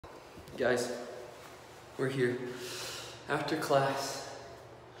Guys, we're here after class.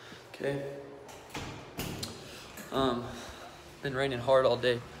 Okay. Been raining hard all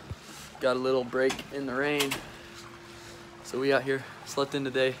day. Got a little break in the rain. So we out here, slept in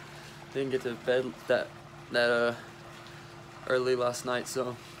today. Didn't get to bed that early last night,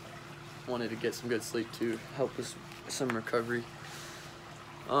 so wanted to get some good sleep to help with some recovery.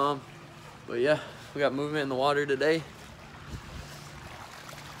 But yeah, we got movement in the water today.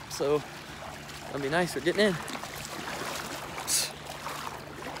 So that'll be nice. We're getting in. It's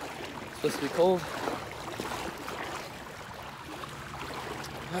supposed to be cold.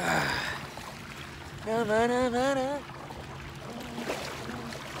 No, no, no, no, no.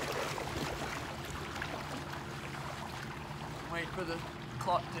 Wait for the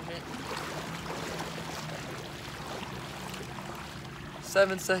clock to hit.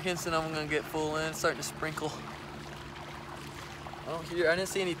 7 seconds and I'm gonna get full in. It's starting to sprinkle. I didn't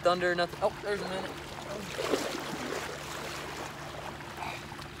see any thunder or nothing. Oh, there's a minute.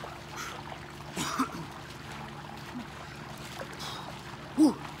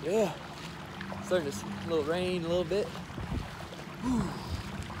 Whew, yeah. Starting to a little rain a little bit.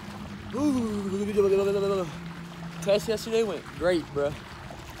 Test yesterday went great, bro.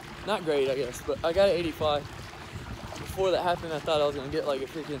 Not great, I guess, but I got an 85. Before that happened, I thought I was gonna get like a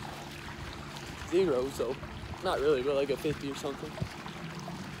freaking 0, so not really, but like a 50 or something.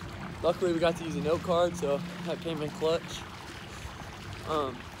 Luckily, we got to use a note card, so that came in clutch.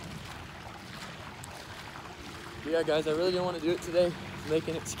 Yeah, guys, I really didn't want to do it today.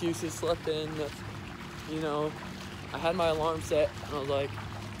 Making excuses, slept in. You know, I had my alarm set, and I was like,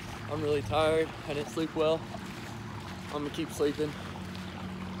 I'm really tired. I didn't sleep well. I'm gonna keep sleeping.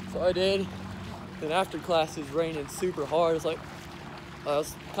 So I did. Then after class, it's raining super hard. It's like I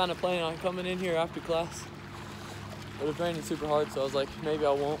was kind of planning on coming in here after class, but it's raining super hard. So I was like, maybe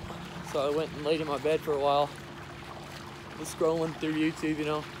I won't. So I went and laid in my bed for a while, just scrolling through YouTube, you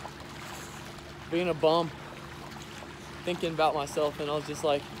know, being a bum, thinking about myself, and I was just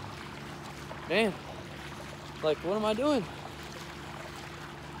like, man, like, what am I doing?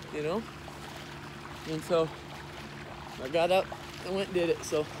 You know? And so I got up and went and did it,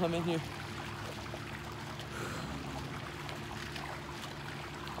 so I'm in here.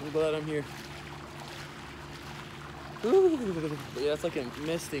 I'm glad I'm here. But yeah, it's like I'm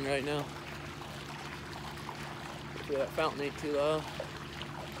misting right now. Hopefully that fountain ain't too low.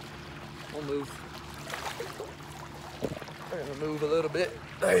 I'll move. We're gonna move a little bit.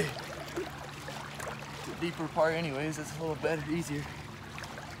 Hey. The deeper part anyways, it's a little better, easier.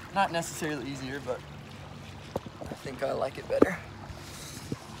 Not necessarily easier, but I think I like it better.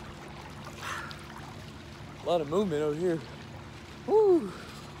 A lot of movement over here. Woo!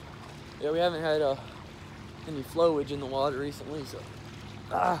 Yeah, we haven't had any flowage in the water recently, so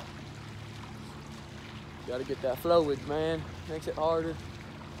gotta get that flowage, man. Makes it harder.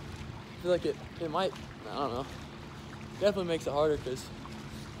 I feel like it might, I don't know. Definitely makes it harder because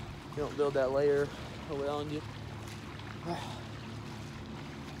you don't build that layer around you.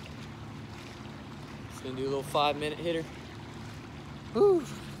 Just gonna do a little 5-minute hitter. Woo!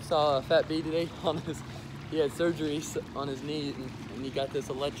 Saw a Fat B today on his, he had surgery on his knee, and he got this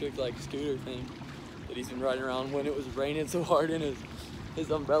electric like scooter thing that he's been riding around when it was raining so hard, and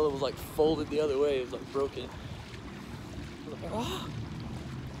his umbrella was like folded the other way. It was like broken. I was like, ah!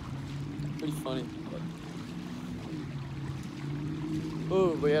 Pretty funny.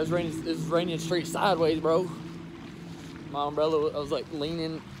 Oh, but yeah, it was raining straight sideways, bro. My umbrella, I was like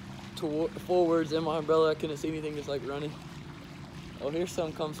leaning forwards in my umbrella. I couldn't see anything, just like running. Oh, here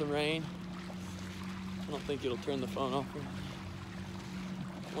some comes some rain. I don't think it'll turn the phone off.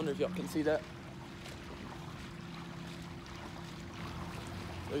 I wonder if y'all can see that.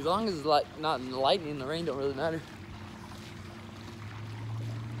 As long as it's like not lightning, the rain don't really matter.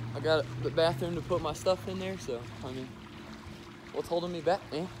 I got the bathroom to put my stuff in there, so I mean, what's holding me back,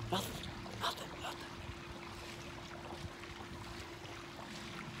 man? Nothing.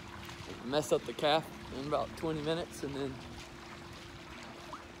 Mess up the calf in about 20 minutes, and then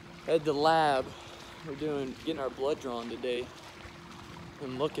head to the lab. We're getting our blood drawn today.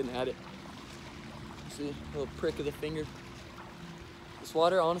 I'm looking at it. See, a little prick of the finger. This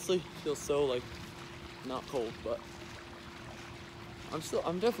water honestly feels so like not cold, but I'm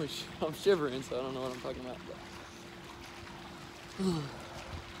shivering, so I don't know what I'm talking about. But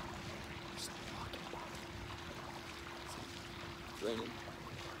it's raining.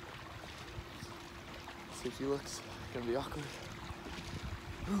 See if he looks. It's gonna be awkward.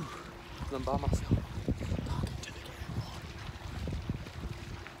 I'm by myself. Talking to the camera.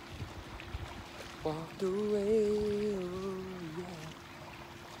 Walked away, oh yeah.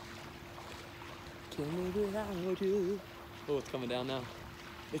 Can't live without you. Oh, it's coming down now.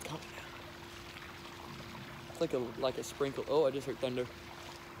 It's coming down. It's like a sprinkle. Oh, I just heard thunder.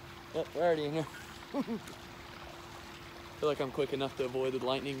 Yep, we're already in here. I feel like I'm quick enough to avoid the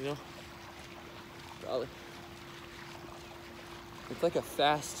lightning, you know? Probably. It's like a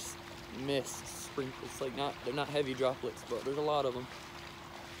fast mist sprinkle. It's like they're not heavy droplets, but there's a lot of them.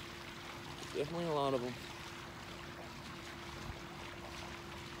 Definitely a lot of them.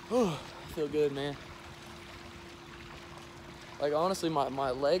 Oh, I feel good, man. Like honestly,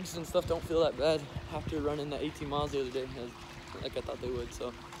 my legs and stuff don't feel that bad after running the 18 miles the other day, like I thought they would.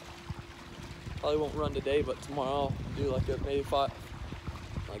 So probably won't run today, but tomorrow I'll do like a maybe 5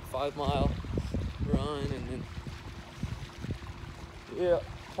 mile run, and then yeah,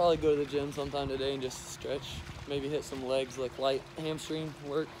 probably go to the gym sometime today and just stretch. Maybe hit some legs, like light hamstring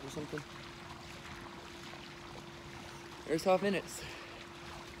work or something. There's 5 minutes.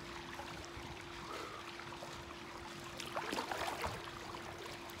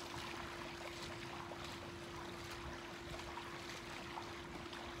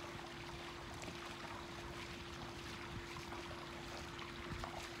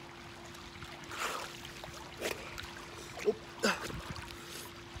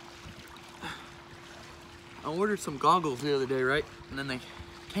 I ordered some goggles the other day, right? And then they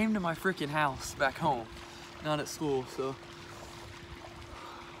came to my freaking house back home, not at school, so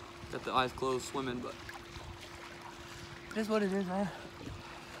got the eyes closed swimming, but it is what it is, man.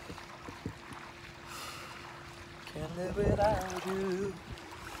 Can't live without you.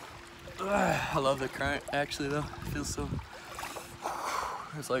 I love the current, actually, though. It feels so,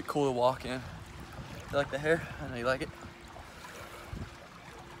 it's like cool to walk in. You like the hair? I know you like it.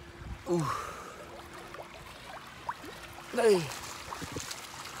 Ooh. Hey.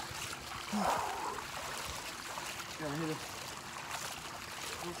 Gotta hit it.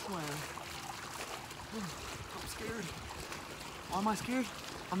 Swim. I'm scared. Why am I scared?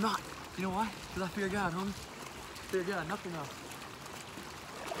 I'm not. You know why? Because I fear God, homie. Fear God, nothing else.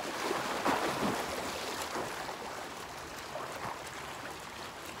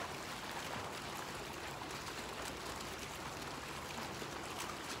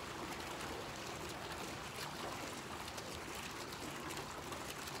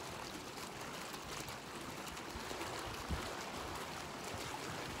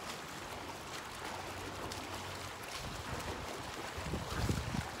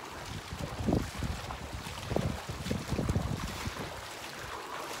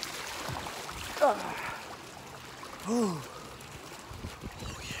 Oh. Oh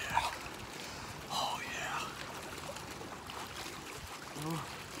yeah. Oh yeah. Oh.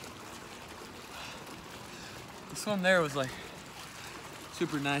 This one there was like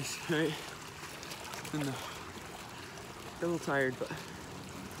super nice, right? And a little tired, but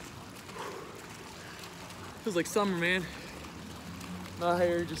feels like summer, man. I'm out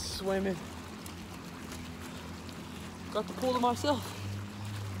here just swimming. Got the pool to myself.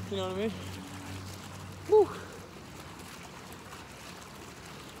 You know what I mean? Woo.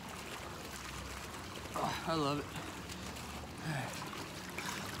 Oh, I love it.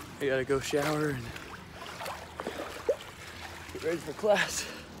 I gotta go shower and get ready for class.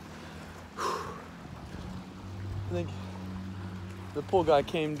 I think the pool guy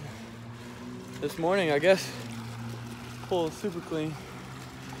came this morning, I guess. Pool is super clean. I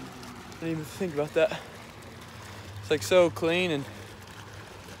didn't even think about that. It's like so clean and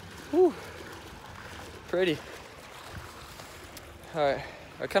whew, pretty. All right,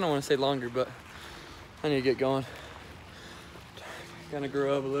 I kind of want to stay longer, but I need to get going. Kind of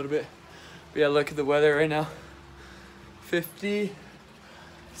grow up a little bit. But yeah, look at the weather right now.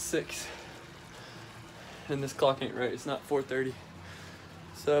 56. And this clock ain't right. It's not 4:30.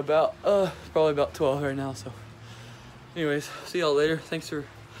 So about probably about 12 right now. So anyways, see y'all later. Thanks for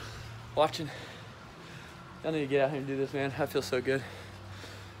watching. I need to get out here and do this, man. I feel so good.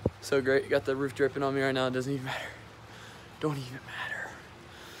 So great. Got the roof dripping on me right now. It doesn't even matter. Don't even matter.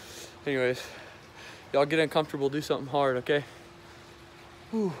 Anyways, y'all get uncomfortable, do something hard, okay?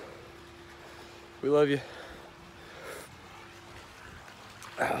 Whew. We love you.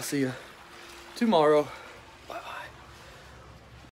 I'll see you tomorrow.